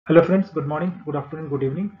Hello friends, good morning, good afternoon, good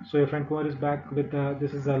evening. So your friend Kumar is back with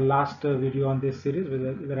this is the last video on this series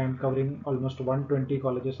where I'm covering almost 120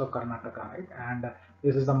 colleges of Karnataka, right? And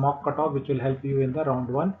this is the mock cutoff which will help you in the round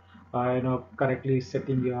one, correctly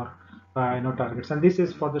setting your targets. And this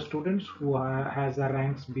is for the students who has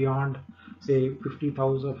ranks beyond say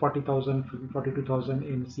 50,000, 40,000, 42,000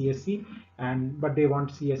 in CSC, and but they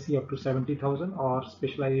want CSC up to 70,000 or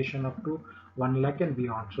specialization up to 1 lakh and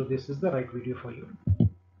beyond. So this is the right video for you.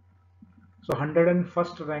 So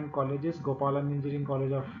 101st rank college is Gopalan Engineering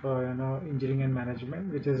College of Engineering and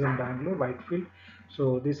Management, which is in Bangalore, Whitefield.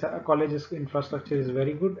 So this college's infrastructure is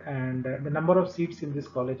very good, and the number of seats in this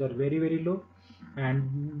college are very low.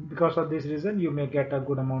 And because of this reason, you may get a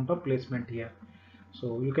good amount of placement here.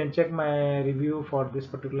 So you can check my review for this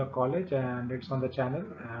particular college, and it's on the channel.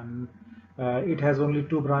 And it has only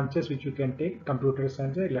two branches which you can take: computer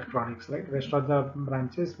science and electronics. Right, rest of the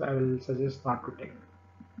branches I will suggest not to take.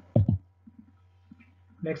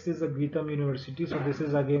 Next is the Geetham University. So this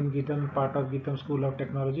is again Geetham, part of Geetham School of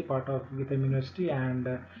Technology, part of Geetham University, and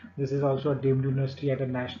this is also a deemed university at a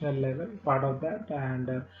national level, part of that.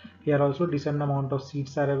 And here also decent amount of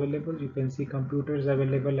seats are available. You can see computers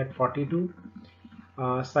available at 42,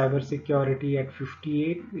 cyber security at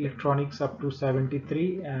 58, electronics up to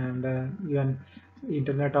 73, and even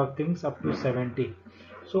Internet of Things up to 70.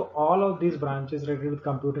 So all of these branches related with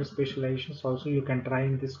computer specializations also you can try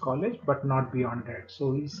in this college, but not beyond that.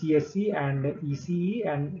 So CSC and ECE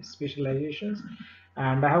and specializations,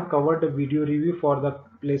 and I have covered a video review for the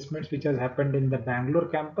placements which has happened in the Bangalore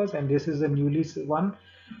campus, and this is a newly one.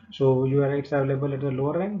 So it's available at a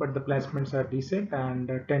lower rank, but the placements are decent, and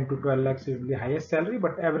 10 to 12 lakhs is the highest salary,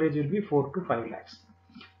 but average will be 4 to 5 lakhs.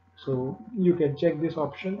 So you can check this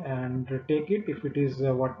option and take it if it is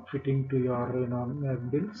what fitting to your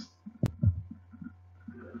bills.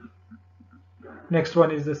 Next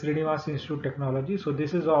one is the Srinivas Institute Technology. So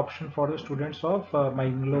this is the option for the students of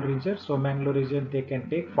Bangalore region. So Bangalore region they can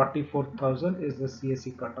take 44,000 is the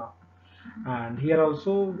CSE cutoff, and here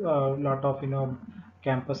also a lot of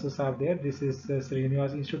campuses are there. This is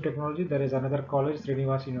Srinivas Institute Technology. There is another college,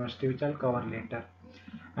 Srinivas University, which I'll cover later.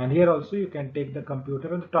 And here also you can take the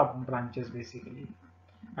computer and the top branches basically.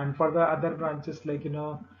 And for the other branches like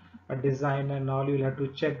a design and all, you'll have to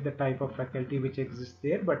check the type of faculty which exists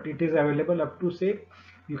there, but it is available up to say,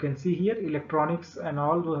 you can see here electronics and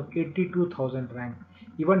all 82,000 rank,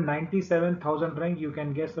 even 97,000 rank. You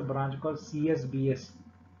can guess a branch called CSBS,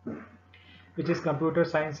 which is computer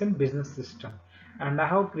science and business system. And I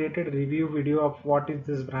have created a review video of what is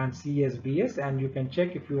this branch CSBS, and you can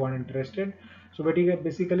check if you are interested. So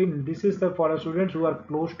basically this is the for students who are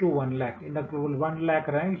close to 1 lakh. In the 1 lakh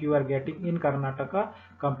rank you are getting in Karnataka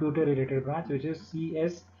computer related branch, which is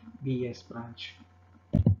CSBS branch.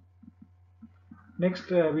 Next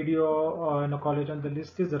video in a college on the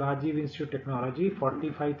list is Rajiv Institute Technology.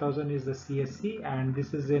 45,000 is the CSC, and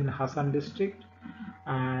this is in Hassan district.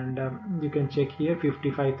 And you can check here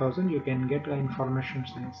 55,000 you can get information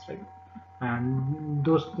science, right? And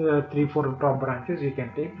those 3 4 top branches you can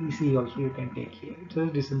take. EC also you can take here. It's a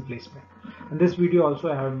decent placement, and this video also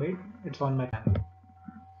I have made. It's on my channel.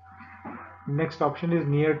 Next option is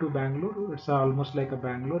near to Bangalore. It's almost like a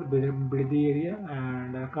Bangalore, Biddi area,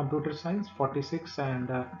 and computer science 46, and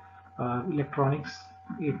electronics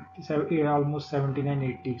almost 79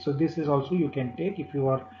 80. So this is also you can take if you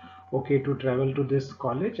are okay to travel to this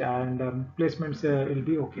college, and placements will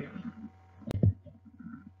be okay.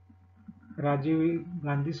 Rajiv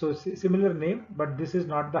Gandhi, so similar name, but this is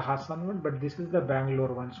not the Hassan one, but this is the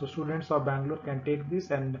Bangalore one. So students of Bangalore can take this,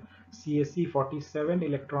 and CSE 47,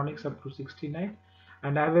 electronics up to 69.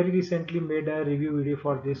 And I very recently made a review video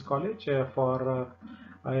for this college for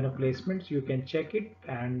placements. You can check it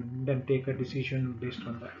and then take a decision based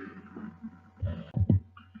on that.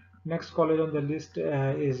 Next college on the list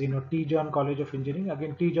is T. John College of Engineering.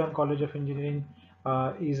 Again, T. John College of Engineering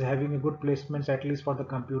is having a good placements at least for the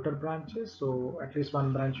computer branches. So at least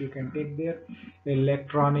one branch you can take there.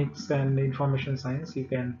 Electronics and information science, you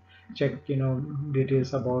can check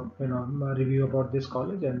details about review about this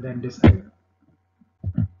college and then decide.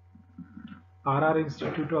 RR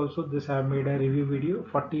Institute also, this I have made a review video.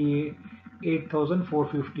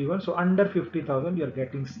 48,451. So under 50,000 you are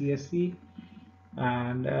getting CSC,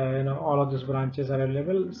 and all of these branches are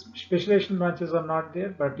available. Specialization branches are not there,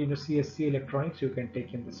 but CSC electronics you can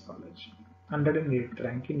take in this college. 108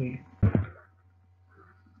 rank in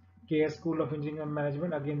KS School of Engineering and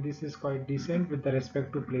Management. Again, this is quite decent with the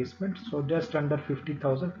respect to placement. So just under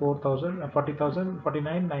 50,000, 4,000, 40,000,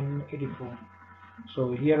 49,984.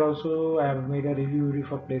 So here also I have made a review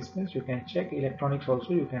for placements. You can check electronics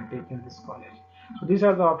also you can take in this college. So these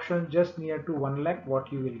are the options just near to 1 lakh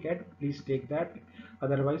what you will get. Please take that.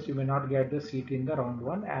 Otherwise, you may not get the seat in the round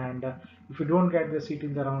one. And if you don't get the seat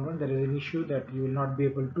in the round one, there is an issue that you will not be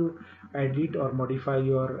able to edit or modify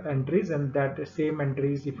your entries. And that same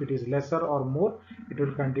entries, if it is lesser or more, it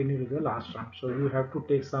will continue to the last round. So you have to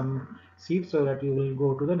take some seats so that you will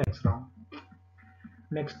go to the next round.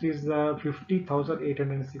 Next is the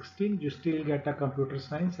 50,816. You still get a computer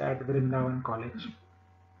science at Vrindavan College.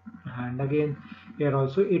 And again, here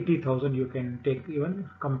also 80,000 you can take even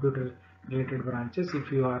computer related branches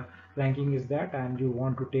if your ranking is that and you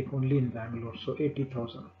want to take only in Bangalore. So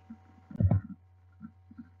 80,000.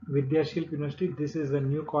 Vidyashilp University, this is a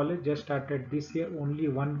new college just started this year. Only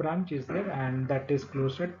one branch is there and that is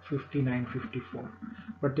closed at 5954.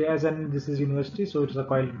 But as an this is university, so it's a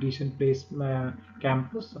quite decent place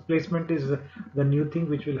campus. Placement is the new thing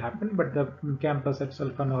which will happen, but the campus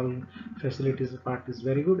itself and all facilities part is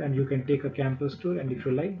very good, and you can take a campus tour, and if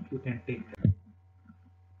you like, you can take that.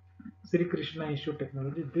 Sri Krishna Institute of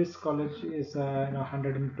Technology. This college is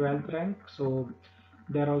 112th rank, so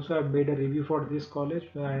they also have made a review for this college.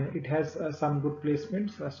 It has some good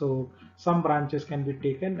placements, so some branches can be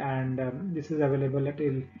taken, and this is available at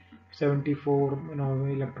 74,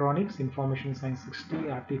 electronics, information science 60,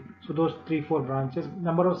 RT. So those 3-4 branches,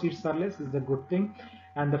 number of seats are less is the good thing,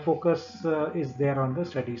 and the focus is there on the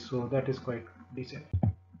studies, so that is quite decent.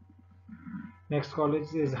 Next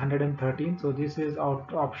college is 113. So this is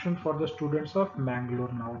option for the students of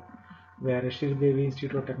Bangalore now, where Shri Devi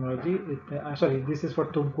Institute of Technology. Sorry, this is for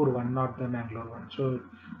Tumkur one, not the Bangalore one. So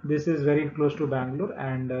this is very close to Bangalore,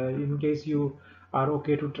 and in case you are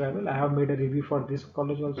okay to travel, I have made a review for this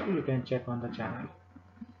college also. You can check on the channel.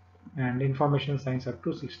 And information science up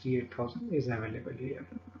to 68,000 is available here,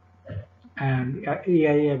 and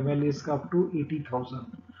AIML is up to 80,000.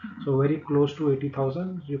 So very close to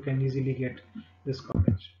 80,000. You can easily get this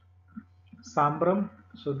college. Sambram.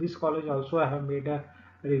 So this college also I have made a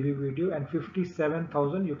review video, and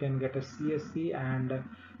 57,000 you can get a CSC, and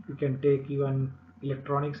you can take even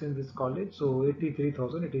electronics in this college. So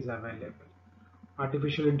 83,000 it is available.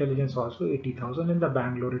 Artificial intelligence also 80,000 in the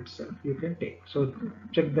Bangalore itself you can take. So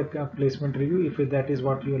check the placement review. If that is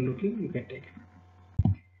what you are looking, you can take it.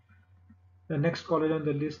 The next college on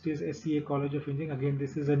the list is SCA College of Engineering. Again,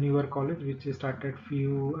 this is a newer college which started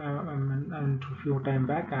few time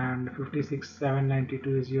back, and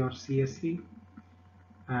 56,792 is your CSC.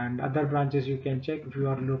 And other branches you can check if you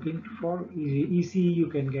are looking for. ECE you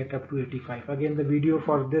can get up to 85. Again, the video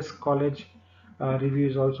for this college review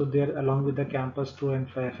is also there along with the campus tour and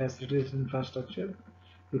facilities infrastructure.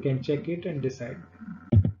 You can check it and decide.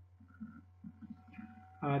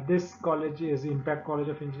 This college is Impact College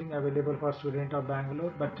of Engineering, available for student of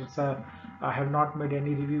Bangalore, but I have not made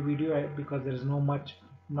any review video because there is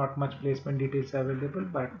not much placement details available.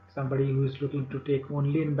 But somebody who is looking to take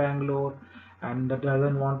only in Bangalore and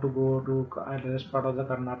doesn't want to go to the rest part of the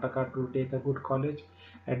Karnataka to take a good college,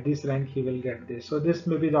 at this rank he will get this. So this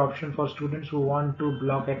may be the option for students who want to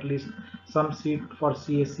block at least some seat for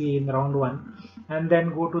CSC in round 1 and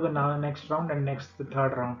then go to the next round and the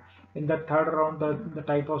third round. In the third round, the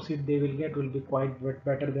type of seat they will get will be quite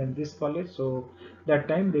better than this college, so that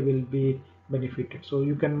time they will be benefited. So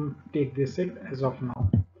you can take this seat as of now.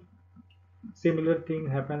 Similar thing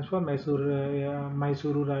happens for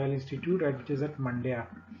Mysuru Royal Institute, which is at Mandya.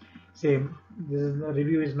 Same, the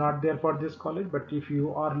review is not there for this college, but if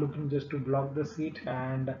you are looking just to block the seat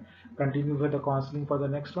and continue with the counseling for the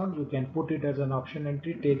next round, you can put it as an option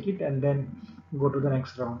entry, take it, and then go to the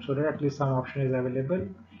next round, so that at least some option is available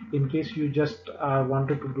in case you just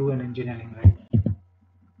wanted to do an engineering, right?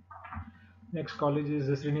 Next college is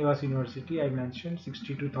the Srinivas University. I mentioned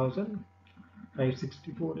 62,000.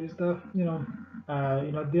 564 is the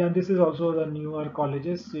this is also the newer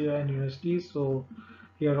colleges and universities. So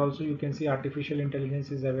here also you can see artificial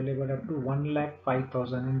intelligence is available up to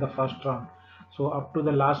 1,05,000 in the first round. So up to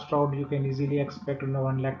the last round you can easily expect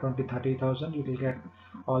 1,20,000 30,000 you will get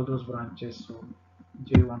all those branches. So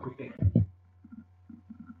do you want to take?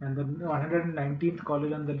 And the 119th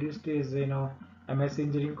college on the list is MS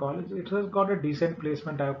Engineering College. It has got a decent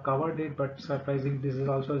placement. I have covered it, but surprising this is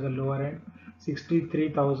also as a lower end.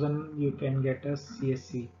 63,000 you can get a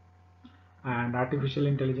CSC, and artificial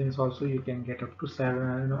intelligence also you can get up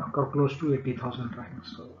to close to 80,000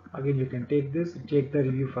 ranks. So again you can take this, take the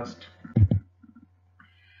review first.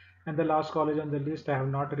 And the last college on the list, I have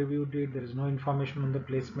not reviewed it. There is no information on the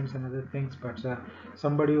placements and other things, but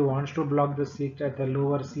somebody who wants to block the seat at the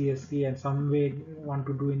lower CSC and some way want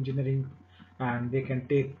to do engineering and they can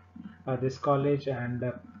take this college and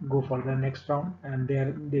go for the next round, and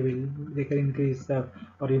there they can increase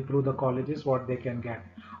or improve the colleges what they can get.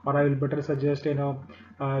 Or I will better suggest,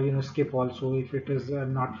 skip also if it is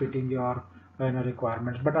not fitting your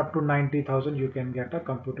requirements, but up to 90,000 you can get a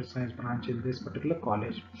computer science branch in this particular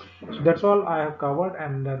college. So that's all I have covered,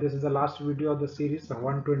 and this is the last video of the series.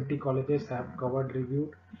 120 colleges I have covered,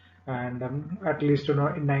 reviewed, and at least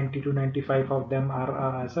 90 to 95 of them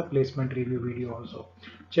are as a placement review video also.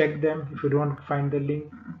 Check them. If you don't find the link,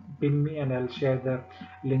 ping me and I'll share the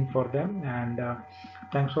link for them. And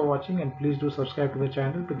thanks for watching, and please do subscribe to the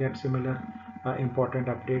channel to get similar important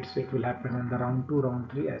updates. It will happen in the round 2,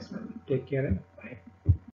 round 3 as well. Take care and bye.